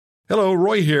Hello,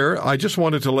 Roy here. I just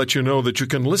wanted to let you know that you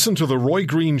can listen to The Roy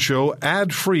Green Show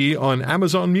ad-free on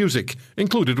Amazon Music,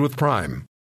 included with Prime.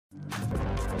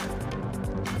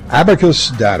 Abacus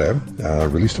Data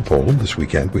released a poll this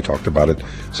weekend. We talked about it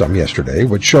some yesterday,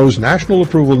 which shows national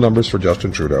approval numbers for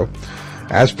Justin Trudeau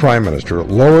as Prime Minister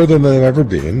lower than they've ever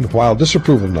been, while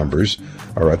disapproval numbers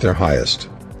are at their highest.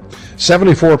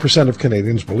 74% of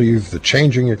Canadians believe the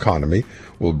changing economy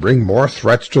will bring more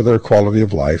threats to their quality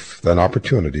of life than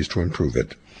opportunities to improve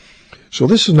it. So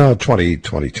this is now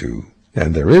 2022,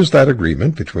 and there is that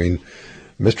agreement between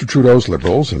Mr. Trudeau's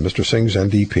Liberals and Mr. Singh's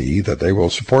NDP that they will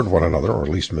support one another, or at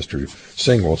least Mr.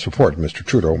 Singh will support Mr.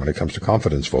 Trudeau when it comes to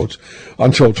confidence votes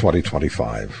until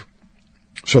 2025.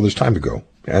 So there's time to go,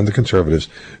 and the Conservatives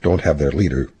don't have their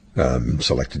leader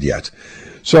selected yet.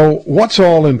 So what's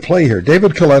all in play here?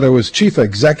 David Coletto is Chief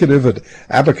Executive at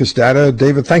Abacus Data.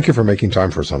 David, thank you for making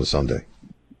time for us on a Sunday.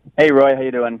 Hey, Roy, how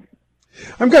you doing?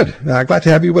 I'm good. Glad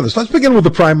to have you with us. Let's begin with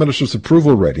the Prime Minister's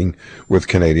approval rating with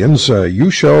Canadians.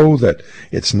 You show that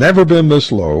it's never been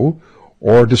this low,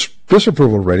 or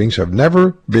disapproval ratings have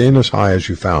never been as high as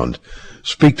you found.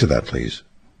 Speak to that, please.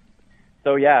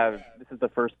 So, yeah, this is the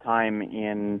first time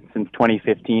since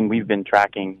 2015 we've been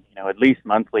tracking, at least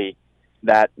monthly,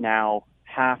 that now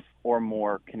half or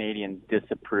more Canadians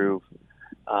disapprove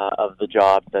of the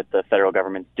job that the federal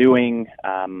government's doing.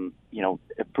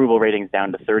 Approval ratings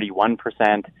down to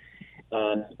 31%,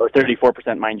 or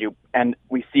 34%, mind you. And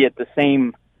we see it the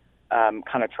same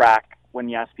kind of track when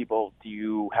you ask people, do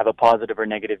you have a positive or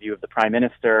negative view of the Prime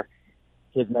Minister?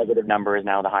 His negative number is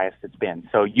now the highest it's been.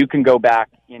 So you can go back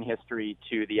in history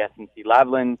to the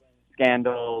SNC-Lavalin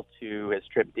scandal, to his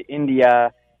trip to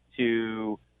India,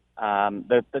 to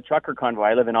the trucker convoy.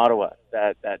 I live in Ottawa,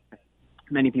 that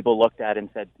many people looked at and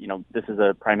said, this is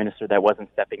a Prime Minister that wasn't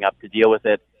stepping up to deal with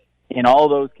it. In all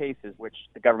those cases, which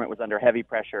the government was under heavy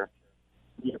pressure,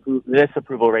 this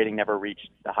approval rating never reached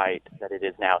the height that it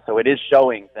is now. So it is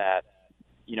showing that,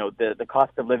 the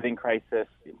cost of living crisis,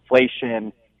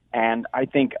 inflation, and I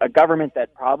think a government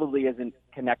that probably isn't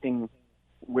connecting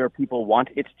where people want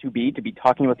it to be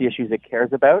talking about the issues it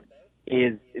cares about,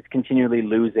 is continually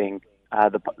losing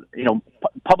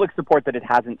public support that it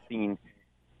hasn't seen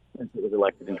since it was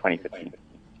elected in 2015.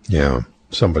 Yeah.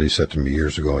 Somebody said to me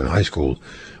years ago in high school,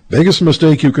 biggest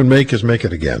mistake you can make is make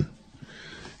it again.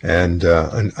 And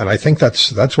I think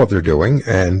that's what they're doing,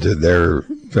 and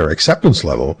their acceptance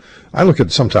level. I look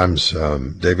at sometimes,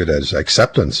 David, as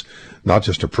acceptance, not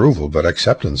just approval, but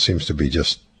acceptance seems to be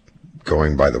just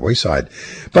going by the wayside.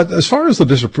 But as far as the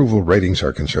disapproval ratings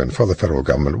are concerned for the federal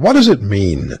government, what does it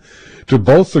mean to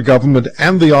both the government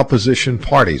and the opposition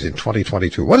parties in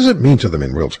 2022? What does it mean to them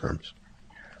in real terms?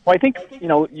 Well, I think,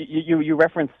 you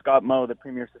referenced Scott Moe, the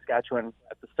Premier of Saskatchewan,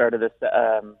 at the start of this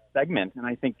segment. And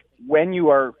I think when you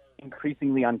are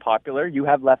increasingly unpopular, you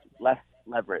have less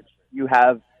leverage. You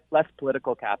have less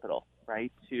political capital,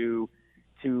 right, to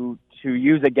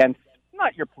use against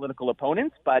not your political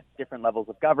opponents, but different levels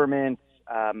of government.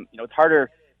 It's harder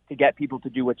to get people to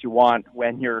do what you want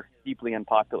when you're deeply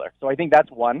unpopular. So I think that's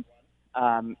one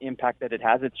impact that it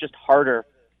has. It's just harder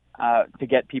to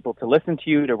get people to listen to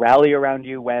you, to rally around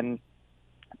you when,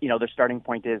 their starting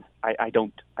point is, I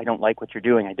don't like what you're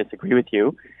doing. I disagree with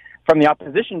you. From the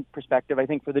opposition perspective, I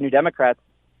think for the New Democrats,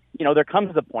 there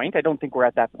comes a point, I don't think we're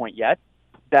at that point yet,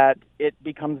 that it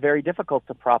becomes very difficult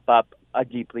to prop up a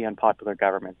deeply unpopular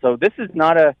government. So this is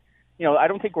not I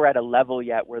don't think we're at a level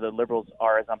yet where the Liberals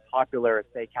are as unpopular as,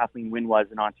 say, Kathleen Wynne was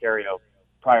in Ontario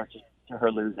prior to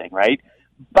her losing, right?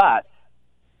 But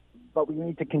we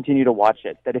need to continue to watch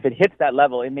it. That if it hits that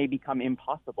level, it may become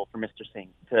impossible for Mr. Singh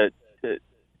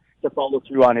to follow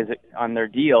through on their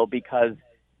deal, because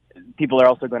people are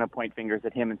also going to point fingers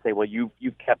at him and say, well,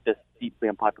 you've kept this deeply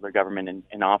unpopular government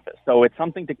in office. So it's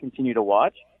something to continue to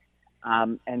watch.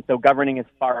 And so governing is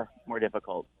far more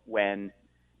difficult when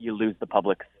you lose the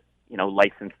public's,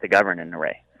 license to govern in a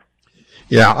way.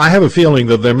 Yeah, I have a feeling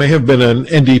that there may have been an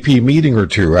NDP meeting or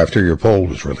two after your poll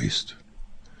was released.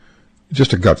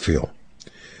 Just a gut feel.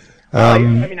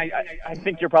 I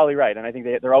think you're probably right, and I think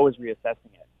they're always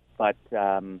reassessing it. But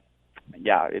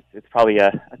it's probably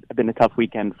been a tough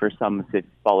weekend for some that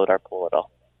followed our poll at all.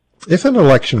 If an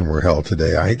election were held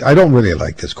today, I don't really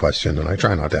like this question, and I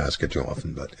try not to ask it too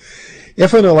often, but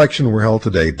if an election were held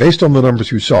today, based on the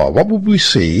numbers you saw, what would we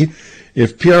see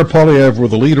if Pierre Poilievre were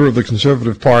the leader of the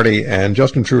Conservative Party and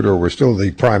Justin Trudeau were still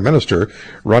the Prime Minister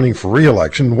running for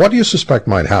re-election? What do you suspect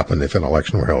might happen if an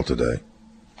election were held today?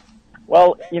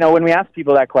 Well, when we asked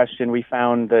people that question, we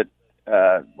found that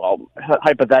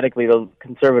hypothetically, the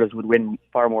Conservatives would win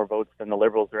far more votes than the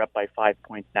Liberals. They're up by 5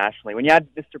 points nationally. When you add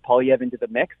Mr. Poilievre into the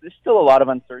mix, there's still a lot of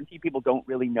uncertainty. People don't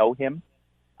really know him.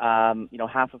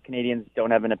 Half of Canadians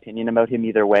don't have an opinion about him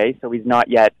either way, so he's not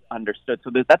yet understood.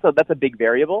 So that's a big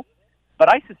variable. But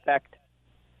I suspect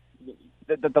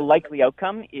that the likely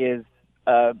outcome is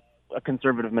a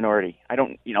Conservative minority. I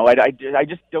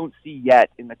just don't see yet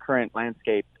in the current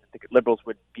landscape that the Liberals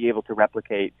would be able to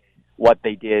replicate what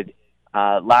they did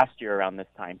last year around this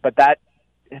time. But that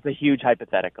is a huge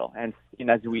hypothetical. And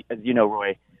as you know,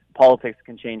 Roy, politics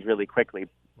can change really quickly.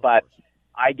 But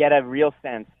I get a real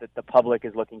sense that the public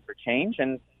is looking for change.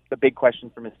 And the big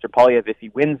question for Mr. Poilievre, if he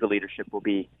wins the leadership, will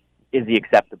be, is he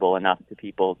acceptable enough to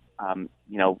people,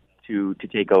 to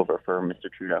take over for Mr.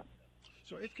 Trudeau?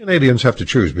 So if Canadians have to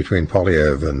choose between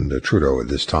Poilievre and Trudeau at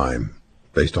this time,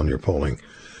 based on your polling,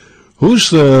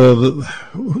 who's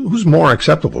more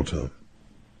acceptable to them?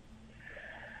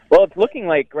 Well, it's looking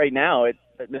like right now it's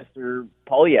Mr.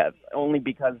 Poilievre, only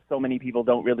because so many people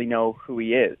don't really know who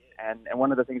he is. And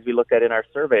one of the things we looked at in our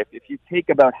survey, if you take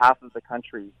about half of the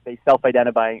country, they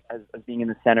self-identify as being in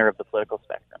the center of the political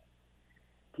spectrum.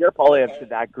 Pierre Poilievre to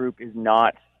that group is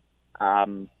not,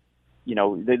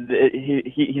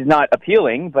 he's not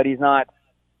appealing, but he's not,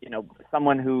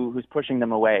 someone who's pushing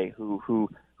them away, who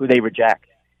they reject,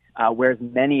 whereas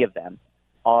many of them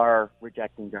are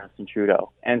rejecting Justin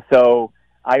Trudeau. And so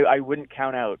I wouldn't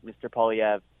count out Mr.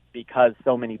 Poilievre because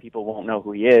so many people won't know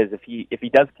who he is. If he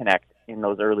does connect in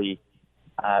those early,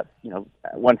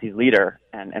 once he's leader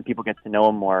and people get to know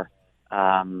him more,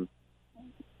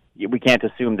 we can't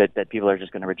assume that people are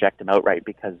just going to reject him outright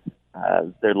because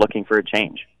they're looking for a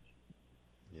change.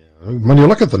 Yeah. When you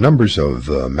look at the numbers of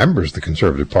members of the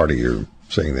Conservative Party, you're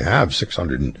saying they have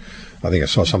 600, I think I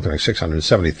saw something like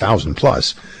 670,000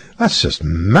 plus. That's just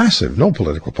massive. No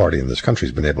political party in this country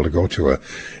has been able to go to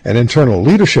an internal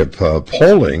leadership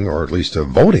polling, or at least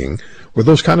voting, with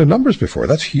those kind of numbers before.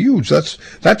 That's huge.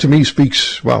 That to me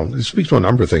speaks to a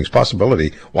number of things.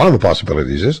 One of the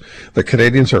possibilities is that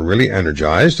Canadians are really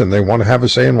energized and they want to have a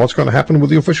say in what's going to happen with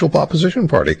the official opposition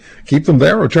party. Keep them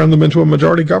there or turn them into a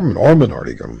majority government or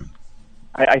minority government.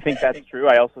 I think that's true.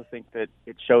 I also think that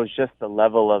it shows just the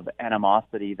level of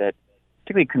animosity that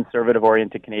particularly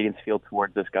conservative-oriented Canadians feel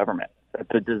towards this government. That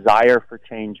the desire for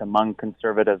change among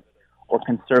conservative or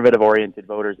conservative-oriented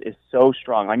voters is so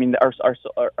strong. I mean, our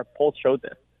polls showed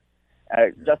this.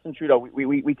 Justin Trudeau,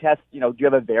 we test, do you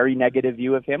have a very negative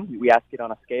view of him? We ask it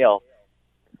on a scale.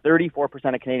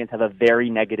 34% of Canadians have a very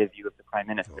negative view of the Prime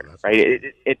Minister, right?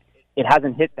 It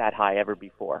hasn't hit that high ever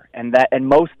before. And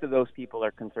most of those people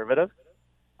are conservative.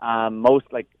 I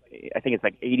think it's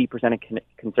like 80% of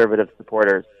conservative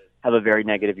supporters have a very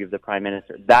negative view of the Prime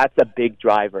Minister. That's a big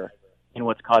driver in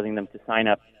what's causing them to sign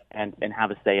up and have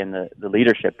a say in the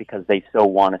leadership because they so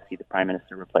want to see the Prime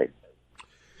Minister replaced.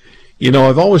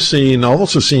 I've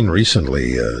also seen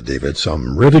recently, David,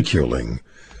 some ridiculing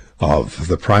of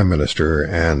the Prime Minister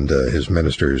and his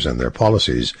ministers and their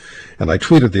policies. And I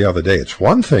tweeted the other day, it's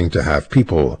one thing to have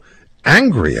people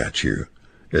angry at you.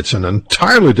 It's an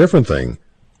entirely different thing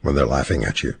when they're laughing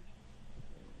at you.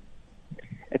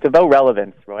 It's about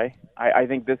relevance, Roy. I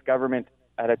think this government,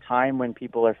 at a time when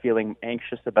people are feeling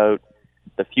anxious about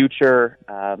the future,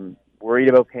 worried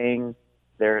about paying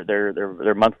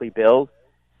their monthly bills,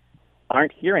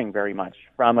 aren't hearing very much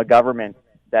from a government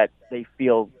that they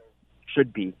feel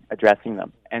should be addressing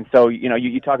them. And so,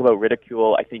 you talk about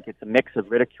ridicule. I think it's a mix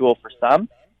of ridicule for some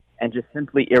and just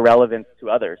simply irrelevance to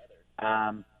others.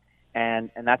 And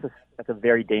that's a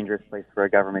very dangerous place for a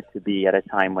government to be at a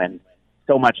time when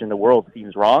so much in the world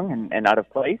seems wrong and out of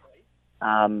place.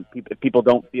 People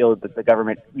don't feel that the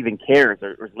government even cares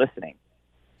or is listening.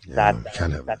 Yeah,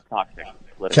 that's toxic.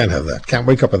 Can't have that. Can't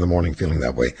wake up in the morning feeling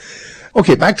that way.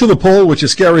 Okay, back to the poll, which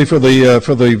is scary for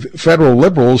the federal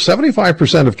Liberals.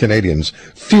 75% of Canadians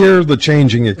fear the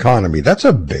changing economy. That's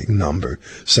a big number.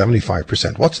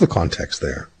 75%. What's the context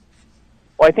there?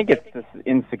 Well, I think it's this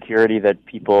insecurity that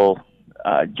people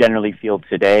generally feel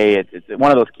today. It's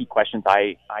one of those key questions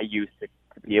I use to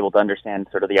be able to understand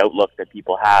sort of the outlook that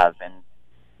people have. And,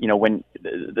 when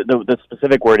the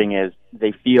specific wording is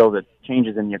they feel that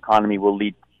changes in the economy will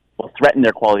threaten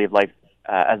their quality of life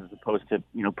as opposed to,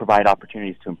 provide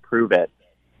opportunities to improve it.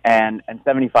 And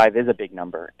 75 is a big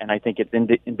number. And I think it's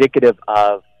indicative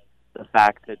of the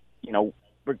fact that,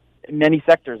 in many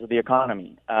sectors of the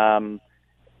economy,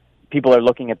 people are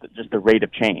looking at just the rate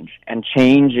of change. And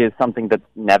change is something that's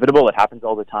inevitable. It happens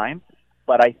all the time.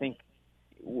 But I think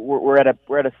we're at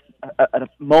a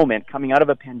moment coming out of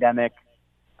a pandemic,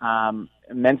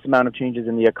 immense amount of changes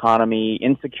in the economy,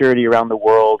 insecurity around the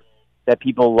world, that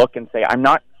people look and say, I'm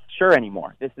not sure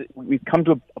anymore. We've come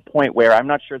to a point where I'm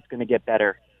not sure it's going to get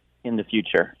better in the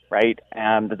future, right?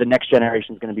 That the next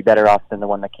generation is going to be better off than the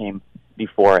one that came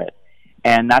before it.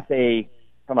 And that's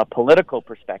from a political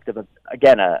perspective,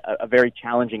 again, a very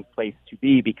challenging place to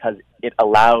be, because it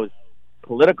allows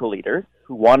political leaders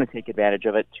who want to take advantage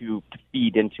of it to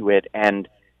feed into it. And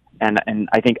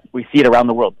I think we see it around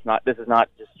the world. This is not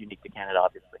just unique to Canada,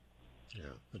 obviously. Yeah,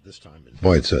 at this time.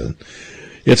 Boy,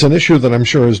 it's an issue that I'm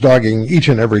sure is dogging each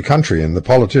and every country, and the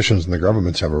politicians and the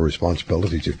governments have a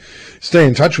responsibility to stay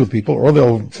in touch with people, or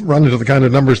they'll run into the kind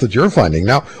of numbers that you're finding.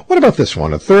 Now, what about this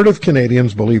one? 1/3 of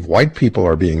Canadians believe white people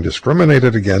are being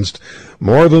discriminated against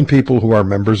more than people who are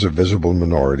members of visible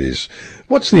minorities.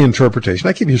 What's the interpretation?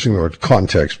 I keep using the word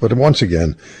context, but once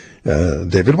again,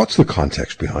 David, what's the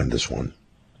context behind this one?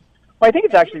 Well, I think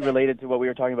it's actually related to what we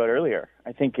were talking about earlier.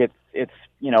 I think it's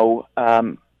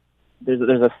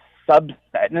there's a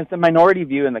subset, and it's a minority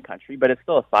view in the country, but it's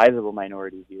still a sizable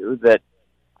minority view that,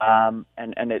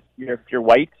 if you're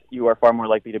white, you are far more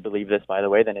likely to believe this, by the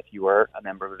way, than if you were a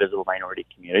member of a visible minority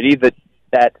community.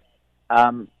 That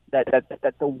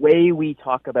the way we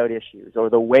talk about issues, or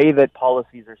the way that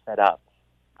policies are set up,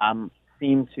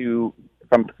 seem to,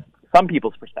 from some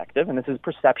people's perspective, and this is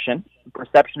perception.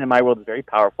 Perception in my world is very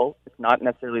powerful. It's not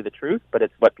necessarily the truth, but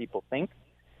it's what people think.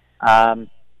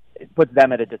 It puts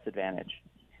them at a disadvantage.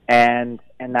 And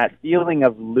that feeling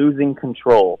of losing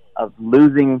control, of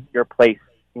losing your place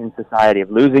in society,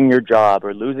 of losing your job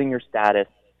or losing your status,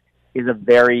 is a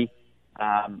very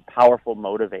powerful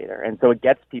motivator. And so it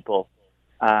gets people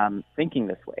thinking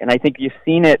this way. And I think you've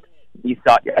seen it.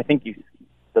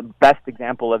 The best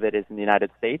example of it is in the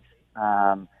United States,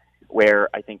 where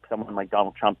I think someone like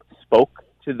Donald Trump spoke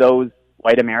to those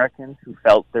white Americans who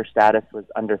felt their status was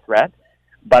under threat.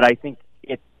 But I think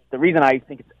the reason I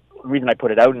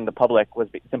put it out in the public was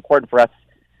it's important for us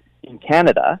in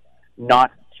Canada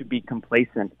not to be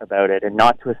complacent about it, and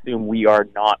not to assume we are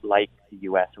not like the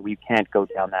U.S. or we can't go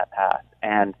down that path.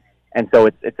 And so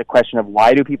it's a question of,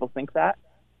 why do people think that,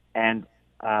 and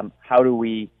how do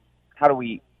we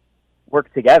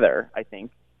work together, I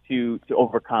think, to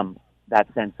overcome that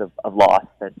sense of loss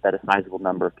that a sizable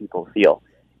number of people feel.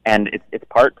 And it's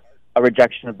part a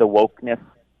rejection of the wokeness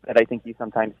that I think you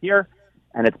sometimes hear,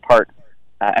 and it's part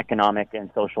economic and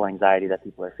social anxiety that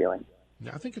people are feeling.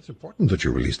 I think it's important that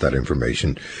you release that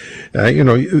information.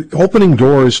 Opening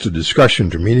doors to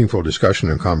discussion, to meaningful discussion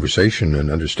and conversation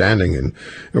and understanding, and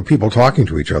people talking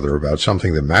to each other about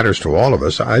something that matters to all of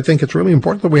us. I think it's really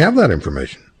important that we have that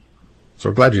information.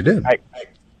 So glad you did. I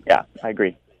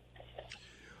agree.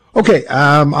 Okay,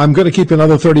 I'm going to keep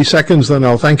another 30 seconds, then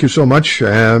I'll thank you so much.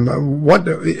 What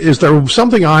is there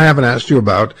something I haven't asked you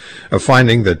about, a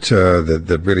finding that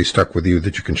really stuck with you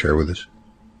that you can share with us?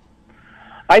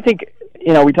 I think,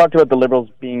 we talked about the Liberals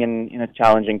being in a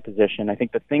challenging position. I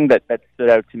think the thing that stood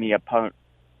out to me upon,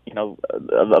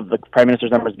 of the Prime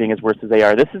Minister's numbers being as worse as they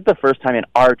are, this is the first time in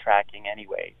our tracking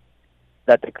anyway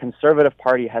that the Conservative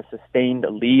Party has sustained a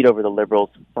lead over the Liberals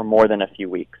for more than a few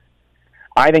weeks.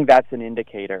 I think that's an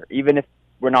indicator, even if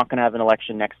we're not going to have an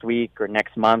election next week or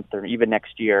next month or even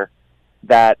next year,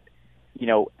 that,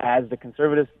 as the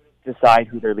Conservatives decide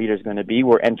who their leader is going to be,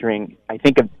 we're entering, I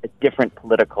think, a different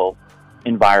political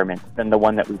environment than the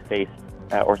one that we've faced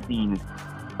or seen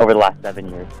over the last 7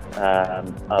 years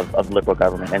of Liberal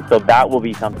government. And so that will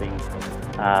be something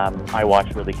I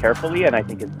watch really carefully, and I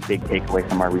think is a big takeaway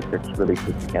from our research released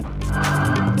this weekend.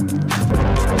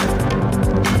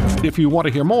 If you want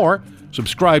to hear more,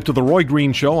 subscribe to The Roy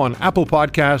Green Show on Apple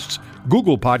Podcasts,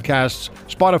 Google Podcasts,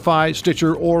 Spotify,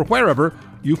 Stitcher, or wherever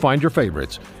you find your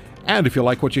favorites. And if you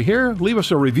like what you hear, leave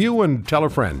us a review and tell a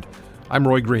friend. I'm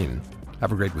Roy Green.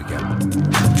 Have a great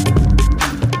weekend.